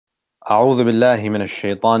أعوذ بالله من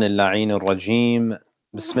الشيطان اللعين الرجيم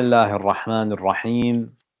بسم الله الرحمن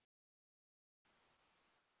الرحيم.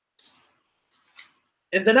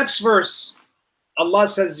 In the next verse, Allah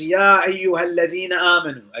says, Ya ayyuhalladhina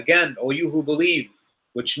amanu. Again, O you who believe,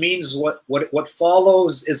 which means what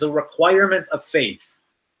follows is a requirement of faith.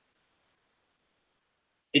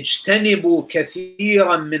 اجتنبوا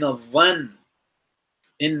كثيرا من الظن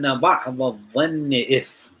إن بعض الظن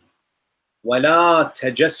إثم ولا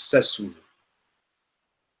تجسسوا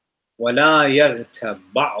ولا يغتب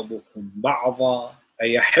بعضكم بعضا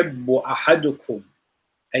أيحب أحدكم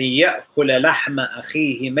أن يأكل لحم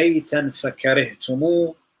أخيه ميتا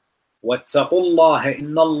فكرهتموه واتقوا الله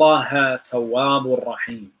إن الله تواب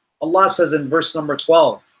رحيم. Allah says in verse number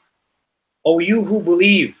 12, O you who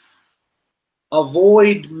believe,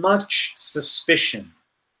 avoid much suspicion.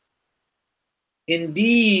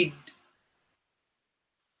 Indeed,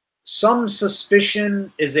 some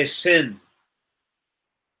suspicion is a sin.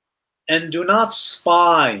 And do not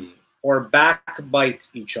spy or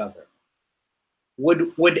backbite each other.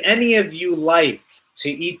 Would any of you like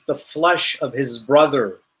to eat the flesh of his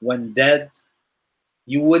brother when dead?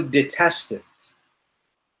 You would detest it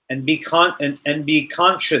and be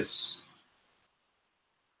conscious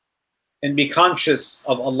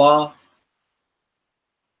of Allah,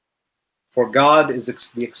 for God is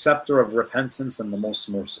the acceptor of repentance and the most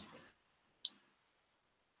merciful.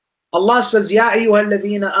 Allah says, Ya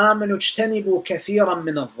ayyuhalladhina amanu ijtanibu kathiran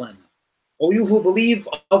min adh-dhann. O you who believe,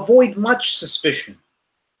 avoid much suspicion.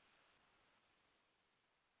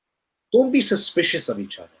 Don't be suspicious of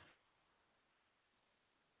each other.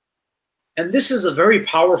 And this is a very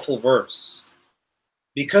powerful verse,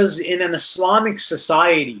 because in an Islamic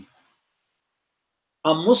society,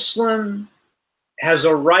 a Muslim has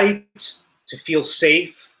a right to feel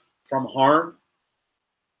safe from harm.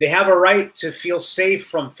 They have a right to feel safe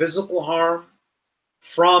from physical harm,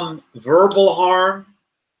 from verbal harm.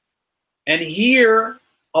 And here,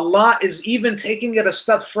 Allah is even taking it a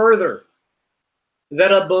step further,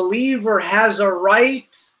 that a believer has a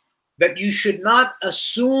right that you should not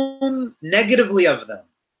assume negatively of them.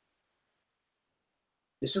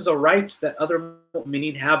 This is a right that other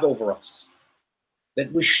mu'mineen have over us,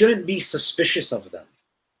 that we shouldn't be suspicious of them.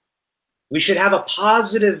 We should have a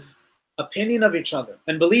positive opinion of each other.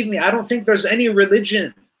 And believe me, I don't think there's any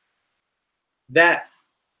religion that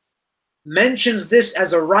mentions this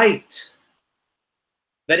as a right.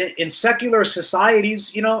 That in secular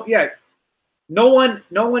societies, no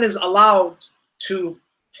one is allowed to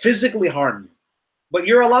physically harm you, but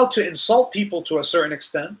you're allowed to insult people to a certain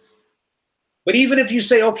extent. But even if you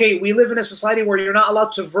say, okay, we live in a society where you're not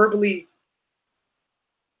allowed to verbally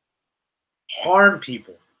harm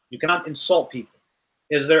people, you cannot insult people.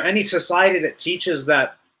 Is there any society that teaches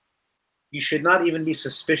that you should not even be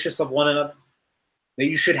suspicious of one another? That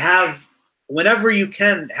you should have, whenever you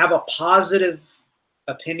can, have a positive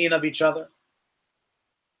opinion of each other?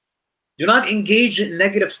 Do not engage in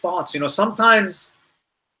negative thoughts. Sometimes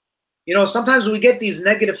we get these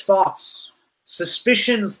negative thoughts.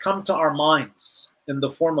 Suspicions come to our minds in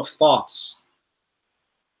the form of thoughts.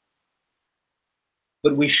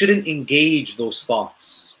 But we shouldn't engage those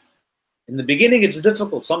thoughts. In the beginning, it's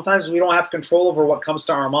difficult. Sometimes we don't have control over what comes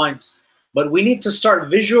to our minds. But we need to start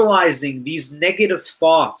visualizing these negative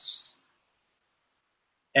thoughts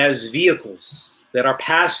as vehicles that are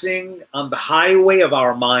passing on the highway of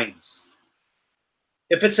our minds.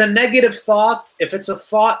 If it's a negative thought, if it's a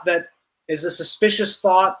thought that is a suspicious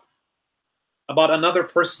thought about another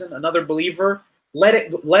person, another believer, let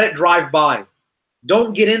it drive by.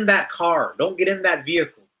 Don't get in that car. Don't get in that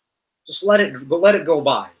vehicle. Just let it go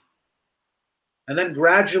by. And then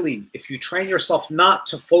gradually, if you train yourself not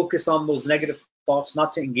to focus on those negative thoughts,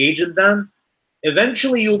 not to engage in them,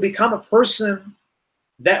 eventually you'll become a person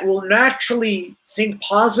that will naturally think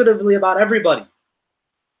positively about everybody.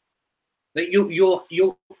 That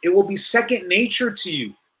it will be second nature to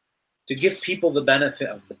you to give people the benefit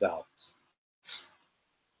of the doubt.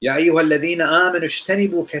 Ya ayyuhalladhina amanu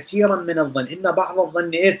ijtanibu kathiran min adh-dhann inna ba'd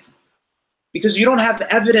adh-dhanni ithm. Because you don't have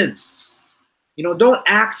evidence. Don't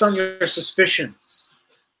act on your suspicions.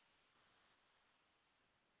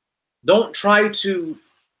 Don't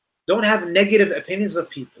have negative opinions of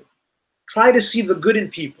people. Try to see the good in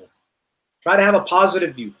people. Try to have a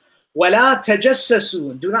positive view. وَلَا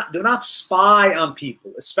تَجَسَّسُوا. Do not spy on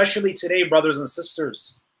people, especially today, brothers and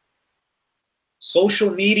sisters. Social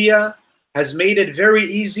media has made it very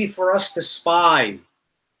easy for us to spy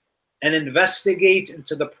and investigate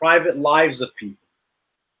into the private lives of people.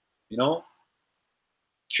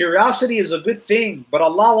 Curiosity is a good thing, but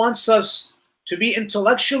Allah wants us to be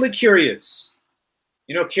intellectually curious.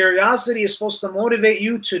 You know, curiosity is supposed to motivate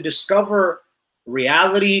you to discover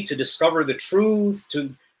reality, to discover the truth,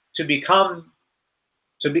 to gain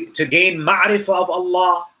ma'rifah of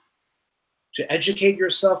Allah, to educate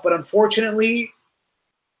yourself. But unfortunately,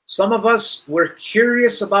 some of us, we're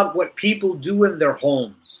curious about what people do in their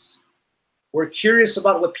homes. We're curious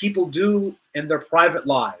about what people do in their private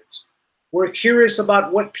lives. We're curious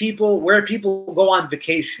about where people go on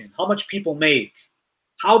vacation, how much people make,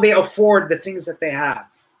 how they afford the things that they have.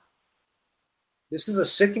 This is a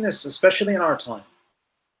sickness, especially in our time.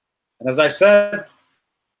 And as I said,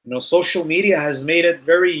 you know, social media has made it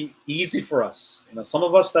very easy for us. You know, some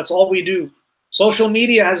of us, that's all we do. Social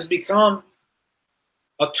media has become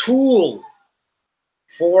a tool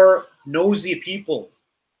for nosy people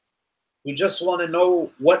who just want to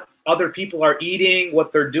know what other people are eating,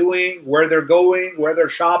 what they're doing, where they're going, where they're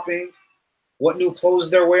shopping, what new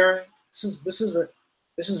clothes they're wearing. This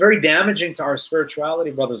is very damaging to our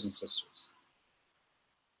spirituality, brothers and sisters.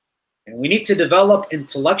 And we need to develop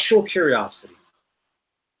intellectual curiosity.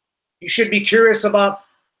 You should be curious about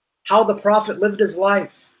how the Prophet lived his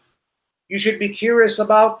life. You should be curious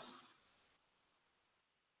about,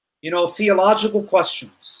 you know, theological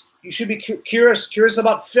questions. You should be curious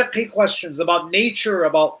about fiqh questions, about nature,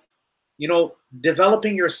 about, you know,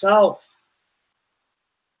 developing yourself.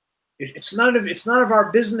 It's none of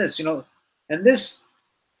our business, you know. And this,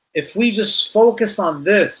 if we just focus on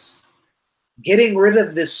this, getting rid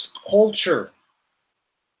of this culture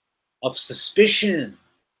of suspicion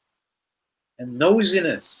and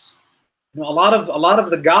nosiness. You know, a lot of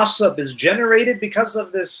the gossip is generated because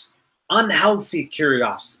of this unhealthy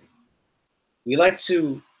curiosity. We like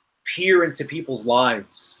to peer into people's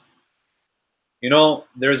lives. You know,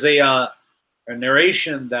 there's a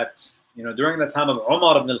narration that, you know, during the time of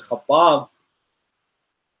Umar ibn al-Khattab,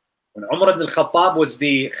 when Umar ibn al-Khattab was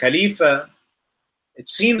the Khalifa, it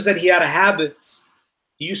seems that he had a habit.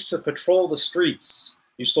 He used to patrol the streets.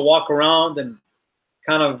 He used to walk around and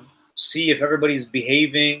kind of see if everybody's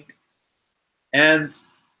behaving. And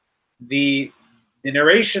the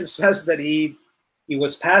narration says that he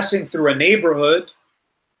was passing through a neighborhood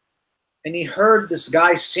and he heard this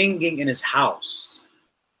guy singing in his house.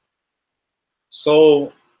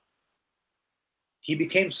 So he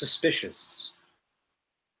became suspicious,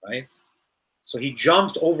 right? So he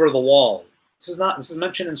jumped over the wall. This is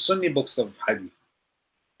mentioned in Sunni books of hadith.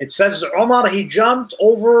 It says Umar, he jumped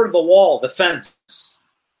over the wall, the fence.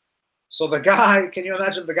 So the guy, can you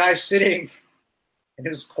imagine the guy sitting in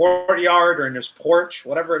his courtyard or in his porch,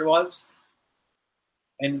 whatever it was,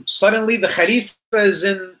 and suddenly the Khalifa is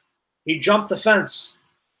in, he jumped the fence.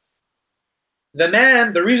 The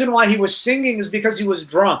man, the reason why he was singing is because he was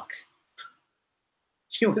drunk.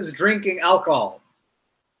 He was drinking alcohol.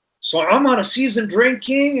 So Umar sees him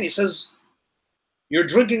drinking and he says, "You're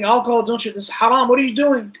drinking alcohol, don't you? This is haram. What are you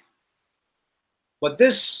doing?" But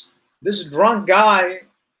this drunk guy,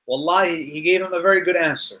 wallahi, he gave him a very good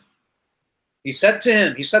answer. He said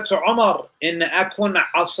to Umar, "In akun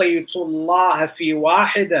asaytullah fi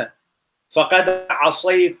wahida, faqad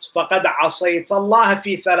asayt Allah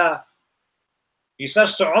fi thalath." He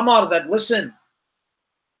says to Umar that, listen,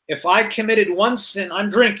 if I committed one sin,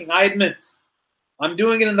 I'm drinking, I admit. I'm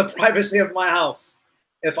doing it in the privacy of my house.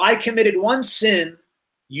 If I committed one sin,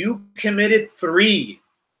 you committed 3.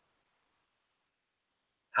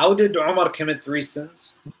 How did Umar commit 3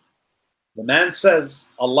 sins? The man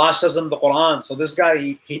says, Allah says in the Quran. So this guy,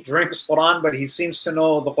 he drinks Quran, but he seems to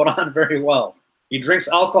know the Quran very well. He drinks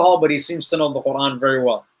alcohol, but he seems to know the Quran very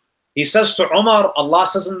well. He says to Umar, Allah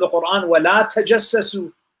says in the Quran, وَلَا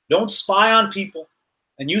تَجَسَّسُوا, don't spy on people.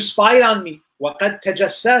 And you spied on me. وَقَدْ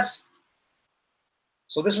تَجَسَّسْتَ.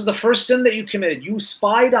 So this is the first sin that you committed. You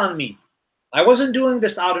spied on me. I wasn't doing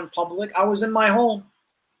this out in public. I was in my home.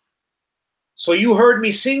 So you heard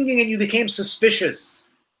me singing and you became suspicious.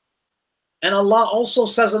 And Allah also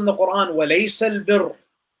says in the Quran, وَلَيْسَ الْبِرُّ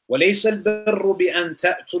بِأَن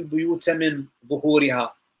تَأْتُوا الْبُيُوتَ مِنْ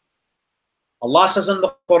ظُهُورِهَا. Allah says in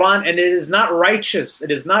the Quran, and it is not righteous,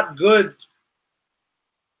 it is not good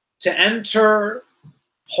to enter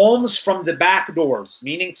homes from the back doors,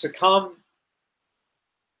 meaning to come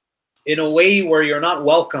in a way where you're not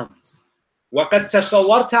welcomed. وَقَدْ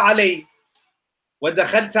تَصَوَّرْتَ عَلَيْهِ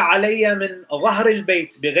وَدَخَلْتَ عَلَيَّ مِنْ ظَهْرِ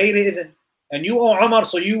الْبَيْتِ بِغَيْرِ إِذْنٍ. And you, O Umar,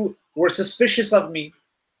 so you were suspicious of me,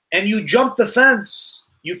 and you jumped the fence.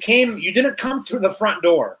 You didn't come through the front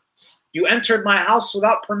door. You entered my house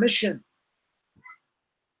without permission.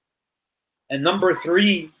 And number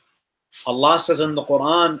 3, Allah says in the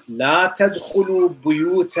Quran, لا تدخلوا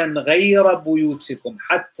بيوتا غير بيوتكم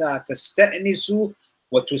حتى تستأنسوا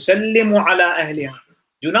وتسلموا على أهلها.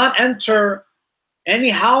 Do not enter any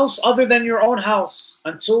house other than your own house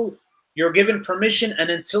until you're given permission and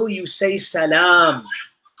until you say salam.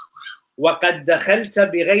 وَقَدْ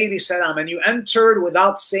دَخَلْتَ بِغَيْرِ salam, and you entered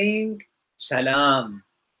without saying salam.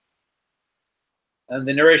 And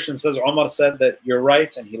the narration says Umar said that you're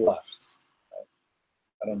right, and he left.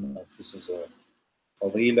 I don't know if this is a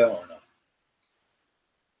fadila or not.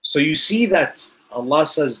 So you see that Allah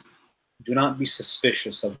says, do not be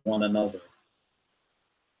suspicious of one another.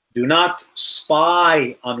 Do not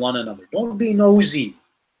spy on one another. Don't be nosy.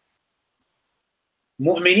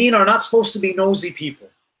 Mu'mineen are not supposed to be nosy people.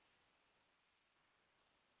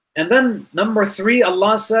 And then number 3,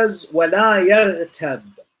 Allah says, وَلَا يَغْتَبْ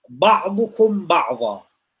بَعْضُكُمْ بَعْضًا.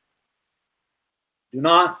 Do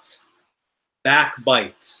not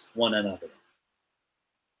backbite one another.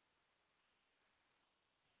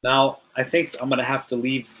 Now, I think I'm going to have to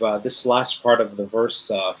leave this last part of the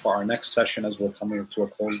verse for our next session as we're coming to a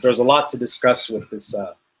close. There's a lot to discuss with this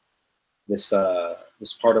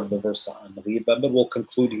part of the verse on Ghiba, but we'll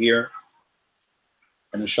conclude here.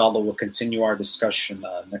 And inshallah, we'll continue our discussion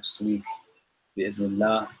next week.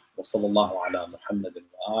 Bi'idhnillah. Wa sallallahu ala Muhammadin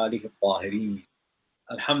wa alihi al-tahirin.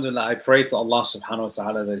 Alhamdulillah, I pray to Allah subhanahu wa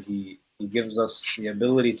ta'ala that He gives us the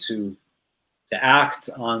ability to act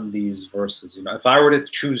on these verses. You know, if I were to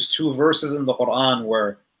choose 2 verses in the Quran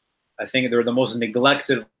where I think they're the most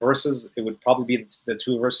neglected verses, it would probably be the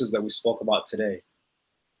 2 verses that we spoke about today.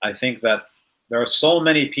 I think that there are so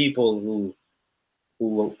many people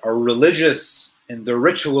who are religious in the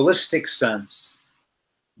ritualistic sense,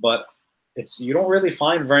 but you don't really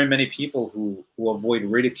find very many people who avoid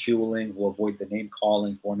ridiculing, who avoid the name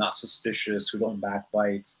calling, who are not suspicious, who don't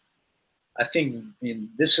backbite. I think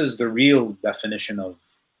this is the real definition of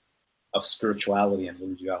spirituality and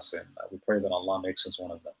religiosity, and we pray that Allah makes us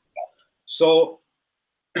one of them. So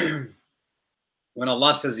when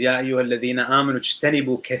Allah says, Ya ayyuhalladhina amanu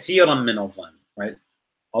ijtanibu kathiran min adh-dhann, right?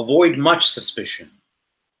 Avoid much suspicion.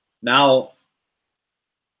 Now,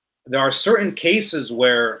 there are certain cases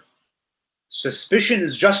where suspicion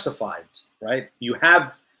is justified, right? You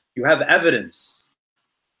have evidence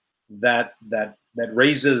that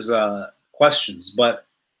raises questions, but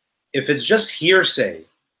if it's just hearsay,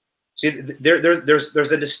 see,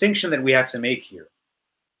 there's a distinction that we have to make here.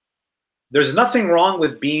 There's nothing wrong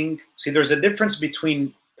with there's a difference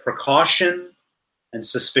between precaution and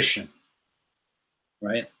suspicion,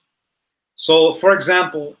 right? So, for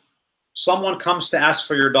example, someone comes to ask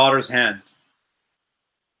for your daughter's hand,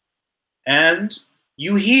 and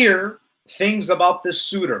you hear things about this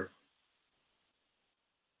suitor.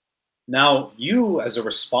 Now, you, as a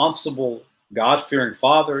responsible, God-fearing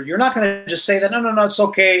father, you're not going to just say that, no, it's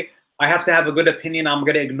okay, I have to have a good opinion, I'm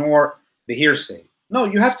going to ignore the hearsay. No,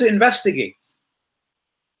 you have to investigate.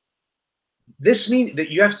 This means that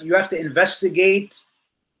you have to investigate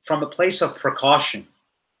from a place of precaution,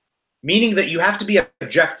 meaning that you have to be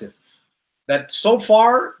objective, that so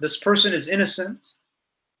far this person is innocent,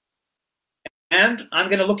 and I'm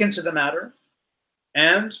going to look into the matter,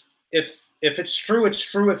 and if it's true, it's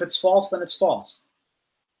true. If it's false, then it's false.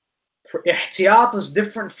 Ihtiyat is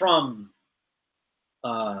different from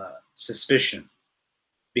suspicion,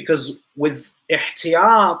 because with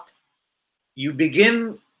ihtiyat, you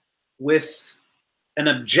begin with an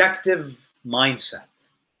objective mindset,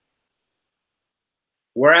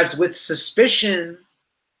 whereas with suspicion,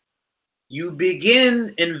 you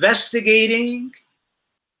begin investigating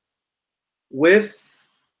with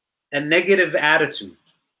a negative attitude.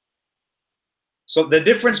 So the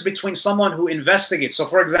difference between someone who investigates, so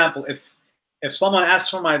for example, if someone asks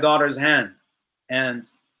for my daughter's hand and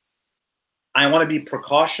I want to be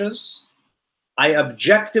precautious, I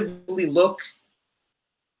objectively look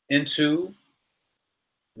into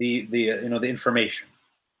the information.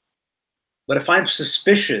 But if I'm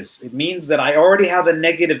suspicious, it means that I already have a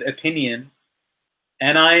negative opinion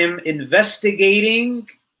and I'm investigating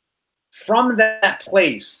from that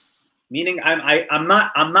place, meaning I'm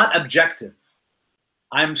not objective.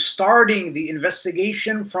 I'm starting the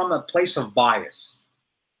investigation from a place of bias.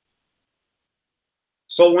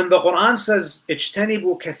 So when the Quran says,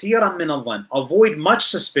 "Ijtanibu kathiran min adh-dhann," avoid much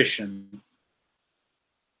suspicion,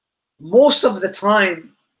 most of the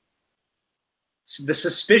time, the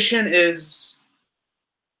suspicion is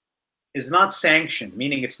not sanctioned,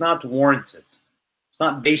 meaning it's not warranted. It's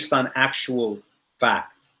not based on actual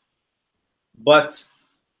fact. But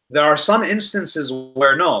there are some instances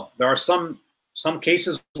where no, there are some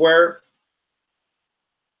cases where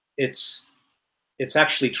it's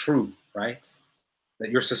actually true, right? That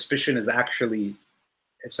your suspicion is actually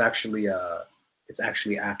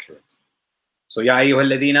accurate. So ya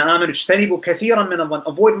ayyuhalladhina amanu ijtanibu kathiran min adh-dhann,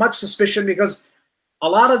 avoid much suspicion, because a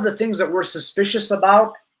lot of the things that we're suspicious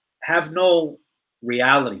about have no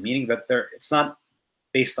reality, meaning that it's not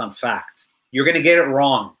based on fact. You're going to get it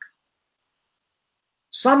wrong.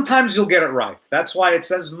 Sometimes you'll get it right. That's why it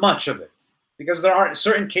says much of it, because there are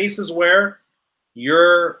certain cases where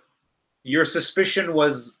your suspicion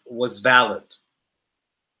was valid.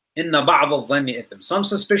 Inna ba'd al-dhanni ithm. Some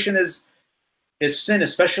suspicion is sin,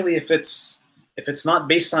 especially if it's not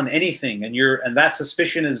based on anything, and that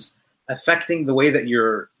suspicion is affecting the way that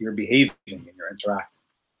you're behaving and you're interacting.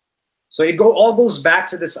 So it all goes back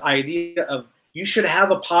to this idea of you should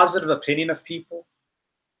have a positive opinion of people,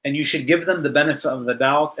 and you should give them the benefit of the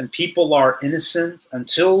doubt, and people are innocent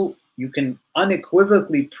until you can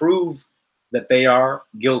unequivocally prove that they are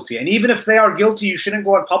guilty. And even if they are guilty, you shouldn't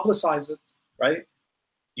go and publicize it, right?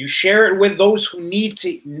 You share it with those who need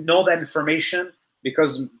to know that information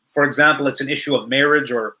because, for example, it's an issue of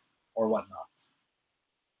marriage or whatnot.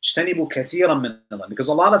 Because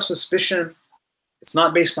a lot of suspicion, it's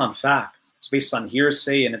not based on fact. It's based on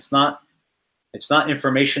hearsay, and it's not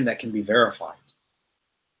information that can be verified.